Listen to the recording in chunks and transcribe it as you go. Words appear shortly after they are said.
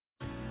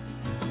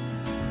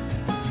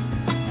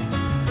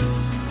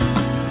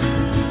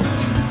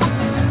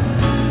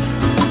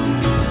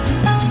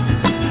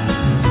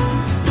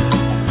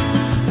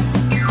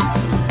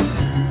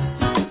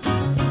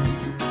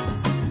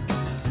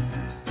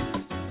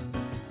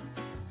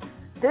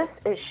This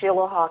is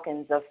Sheila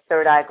Hawkins of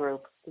Third Eye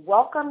Group.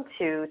 Welcome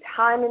to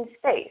Time and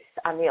Space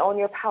on the Own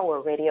Your Power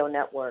radio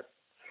network.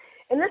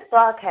 In this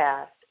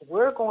broadcast,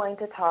 we're going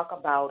to talk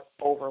about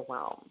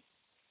overwhelm.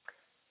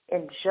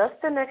 In just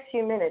the next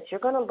few minutes, you're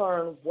going to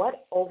learn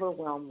what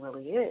overwhelm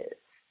really is.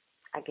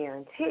 I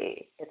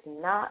guarantee it's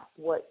not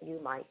what you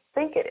might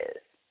think it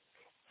is.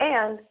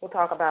 And we'll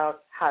talk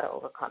about how to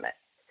overcome it.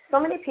 So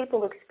many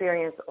people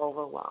experience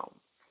overwhelm.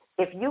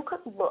 If you could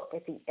look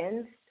at the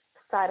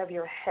inside of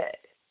your head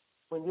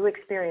when you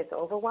experience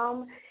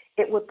overwhelm,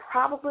 it would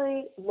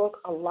probably look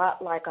a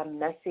lot like a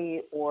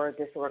messy or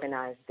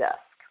disorganized desk.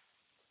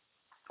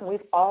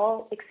 We've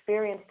all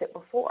experienced it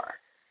before.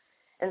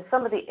 And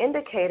some of the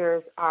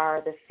indicators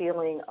are the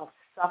feeling of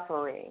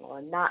suffering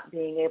or not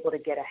being able to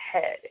get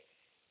ahead.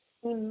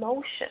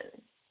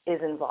 Emotion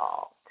is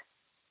involved.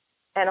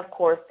 And of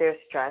course, there's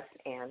stress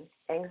and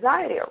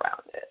anxiety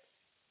around it.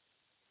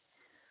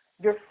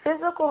 Your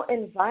physical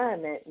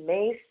environment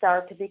may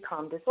start to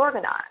become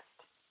disorganized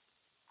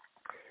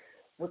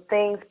with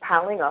things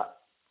piling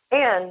up.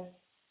 And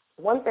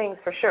one thing's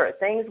for sure,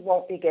 things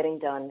won't be getting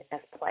done as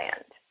planned.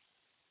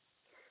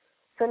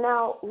 So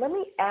now let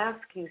me ask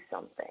you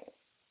something.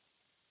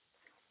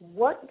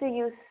 What do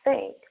you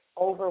think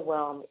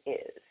overwhelm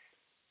is?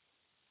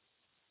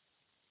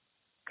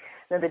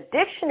 Now the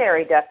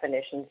dictionary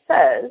definition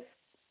says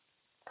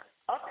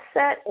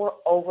upset or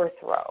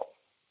overthrow,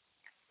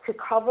 to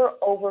cover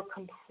over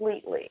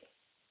completely,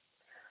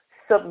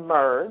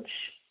 submerge,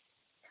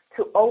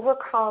 to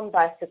overcome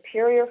by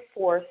superior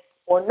force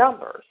or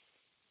numbers,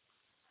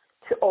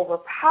 to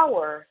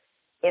overpower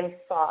in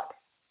thought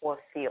or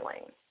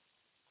feeling.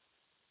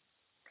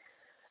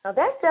 Now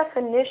that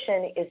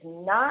definition is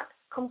not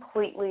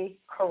completely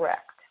correct.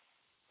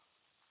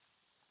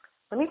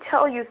 Let me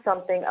tell you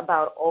something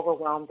about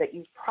overwhelm that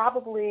you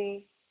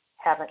probably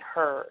haven't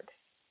heard.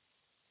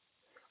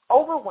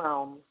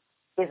 Overwhelm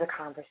is a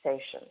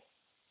conversation,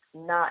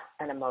 not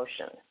an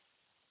emotion.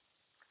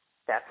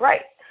 That's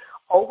right.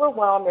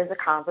 Overwhelm is a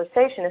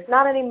conversation. It's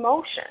not an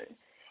emotion.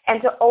 And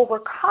to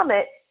overcome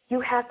it, you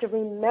have to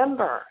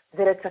remember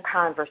that it's a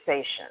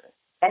conversation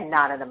and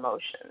not an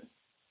emotion.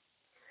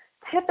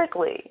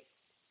 Typically,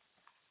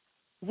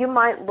 you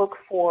might look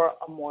for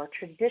a more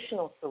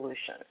traditional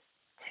solution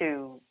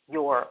to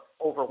your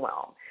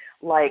overwhelm,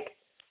 like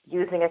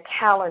using a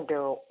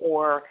calendar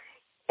or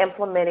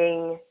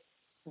implementing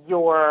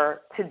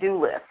your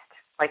to-do list.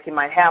 Like you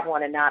might have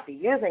one and not be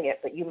using it,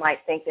 but you might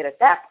think that at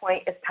that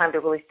point it's time to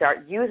really start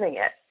using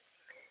it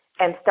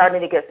and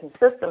starting to get some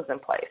systems in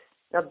place.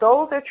 Now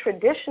those are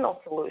traditional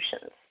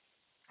solutions,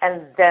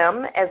 and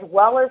them as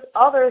well as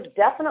others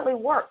definitely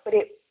work, but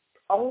it's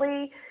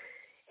only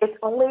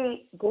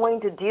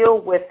going to deal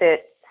with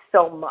it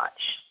so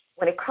much.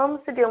 When it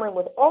comes to dealing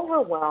with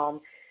overwhelm,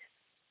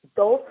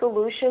 those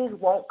solutions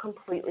won't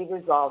completely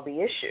resolve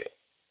the issue.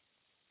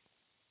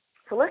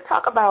 So let's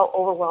talk about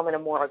overwhelm in a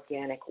more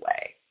organic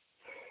way.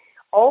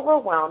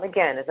 Overwhelm,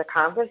 again, is a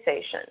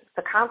conversation. It's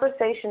a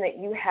conversation that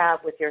you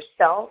have with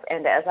yourself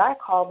and, as I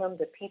call them,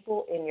 the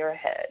people in your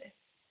head.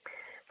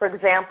 For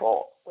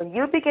example, when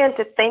you begin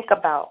to think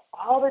about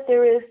all that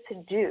there is to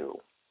do,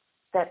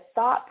 that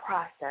thought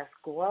process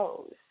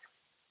grows.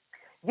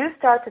 You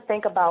start to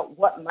think about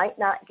what might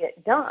not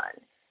get done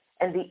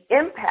and the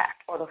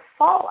impact or the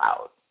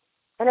fallout,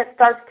 and it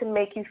starts to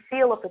make you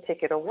feel a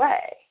particular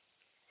way.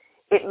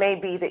 It may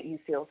be that you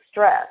feel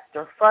stressed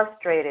or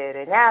frustrated,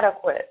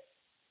 inadequate,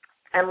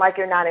 and like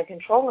you're not in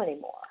control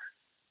anymore.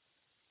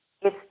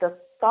 It's the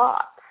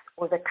thoughts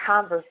or the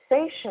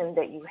conversation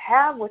that you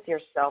have with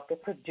yourself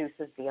that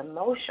produces the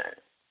emotion.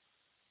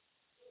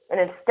 And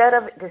instead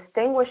of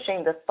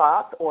distinguishing the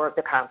thoughts or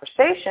the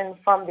conversation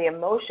from the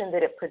emotion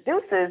that it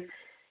produces,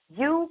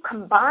 you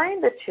combine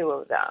the two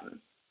of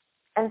them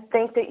and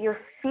think that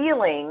you're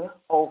feeling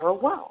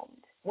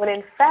overwhelmed, when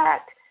in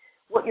fact,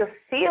 what you're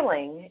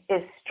feeling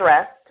is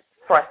stressed,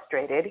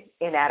 frustrated,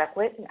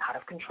 inadequate, and out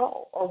of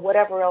control, or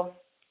whatever else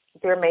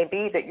there may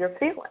be that you're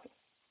feeling.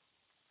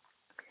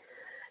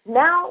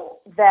 Now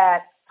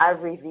that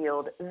I've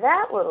revealed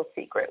that little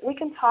secret, we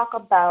can talk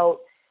about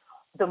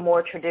the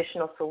more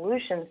traditional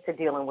solutions to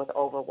dealing with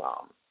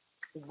overwhelm.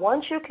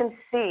 Once you can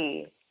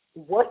see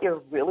what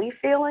you're really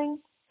feeling,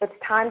 it's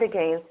time to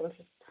gain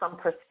some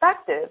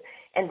perspective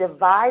and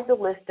divide the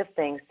list of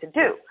things to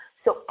do.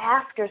 So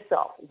ask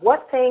yourself,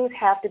 what things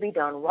have to be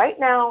done right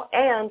now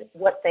and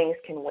what things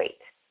can wait?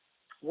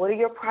 What are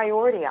your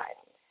priority items?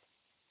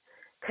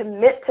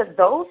 Commit to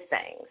those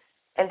things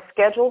and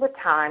schedule the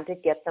time to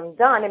get them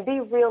done, and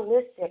be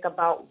realistic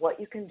about what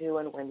you can do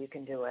and when you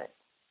can do it.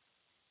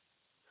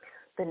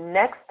 The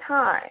next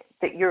time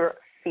that you're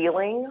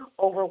feeling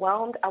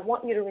overwhelmed, I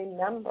want you to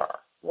remember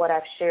what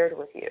I've shared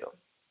with you.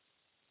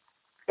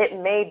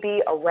 It may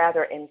be a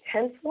rather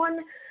intense one,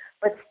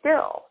 but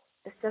still,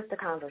 it's just a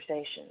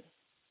conversation.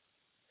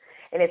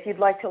 And if you'd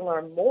like to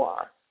learn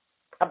more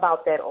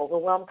about that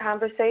overwhelm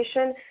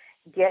conversation,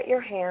 get your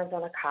hands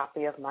on a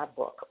copy of my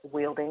book,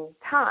 Wielding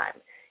Time.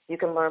 You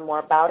can learn more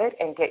about it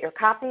and get your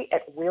copy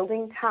at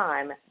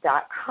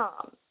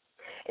wieldingtime.com.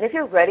 And if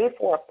you're ready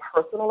for a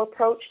personal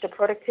approach to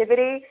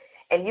productivity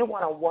and you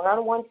want a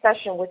one-on-one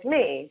session with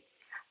me,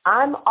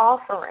 I'm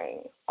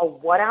offering a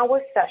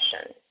 1-hour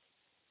session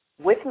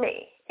with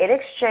me in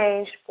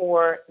exchange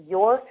for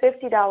your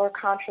 $50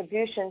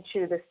 contribution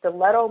to the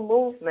Stiletto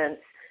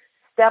Movement's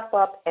Step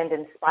Up and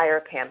Inspire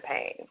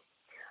campaign.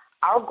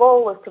 Our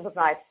goal is to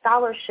provide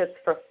scholarships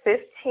for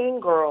 15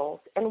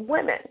 girls and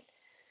women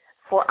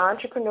for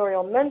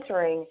entrepreneurial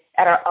mentoring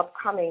at our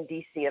upcoming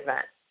DC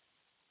event.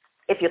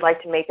 If you'd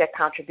like to make that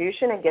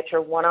contribution and get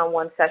your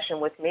one-on-one session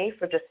with me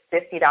for just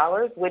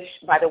 $50, which,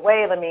 by the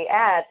way, let me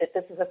add that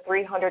this is a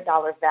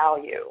 $300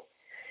 value.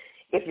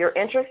 If you're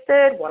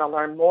interested, want to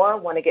learn more,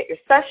 want to get your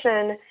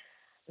session,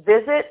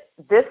 visit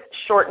this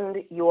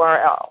shortened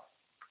URL,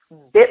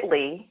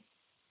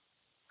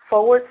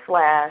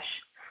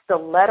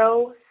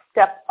 bit.ly/stiletto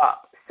step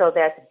up. So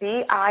that's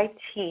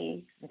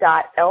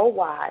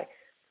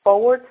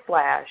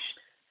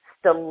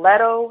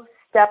bit.ly/stiletto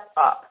step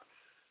up.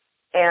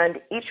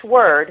 And each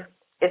word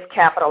is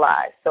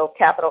capitalized. So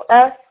capital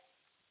S,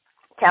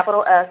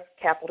 capital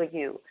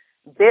U.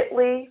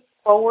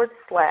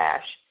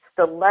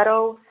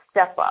 bit.ly/stiletto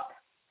step up.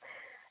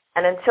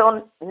 And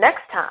until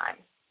next time,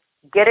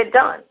 get it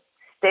done.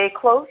 Stay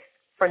close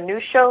for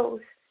new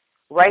shows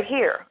right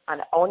here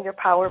on Own Your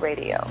Power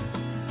Radio.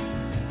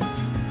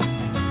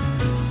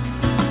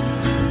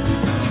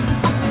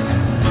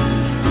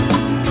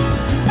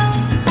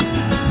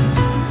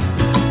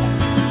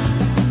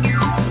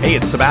 Hey,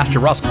 it's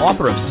Sebastian Russ,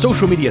 author of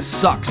Social Media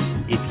Sucks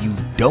If You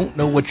Don't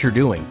Know What You're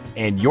Doing,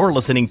 and you're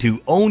listening to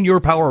Own Your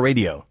Power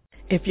Radio.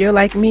 If you're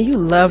like me, you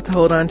love to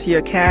hold on to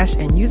your cash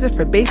and use it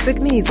for basic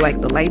needs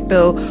like the light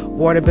bill,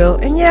 water bill,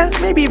 and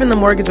maybe even the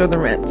mortgage or the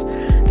rent.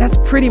 That's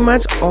pretty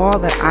much all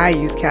that I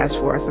use cash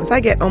for, since I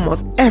get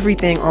almost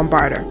everything on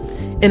barter.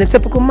 In a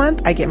typical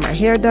month, I get my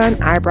hair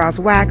done, eyebrows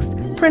waxed,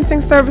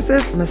 printing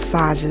services,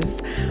 massages,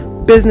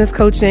 business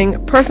coaching,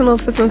 personal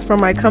assistance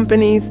from my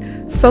companies,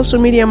 social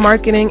media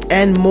marketing,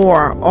 and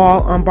more,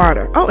 all on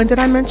barter. Oh, and did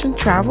I mention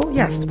travel?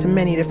 Yes, to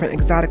many different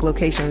exotic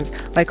locations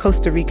like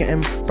Costa Rica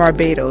and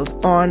Barbados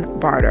on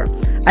barter.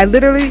 I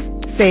literally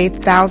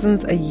save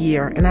thousands a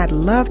year, and I'd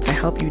love to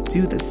help you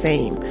do the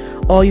same.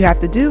 All you have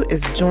to do is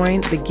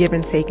join the Give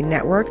and Take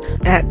Network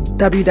at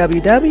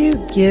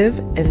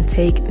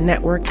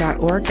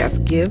www.giveandtakenetwork.org. That's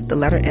give, the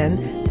letter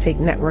N,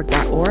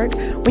 takenetwork.org.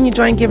 When you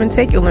join Give and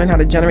Take, you'll learn how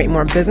to generate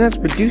more business,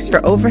 reduce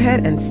your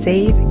overhead, and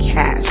save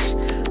cash.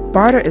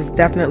 Barter is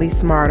definitely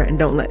smarter, and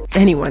don't let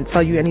anyone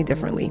tell you any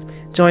differently.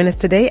 Join us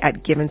today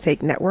at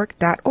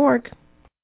giveandtakenetwork.org.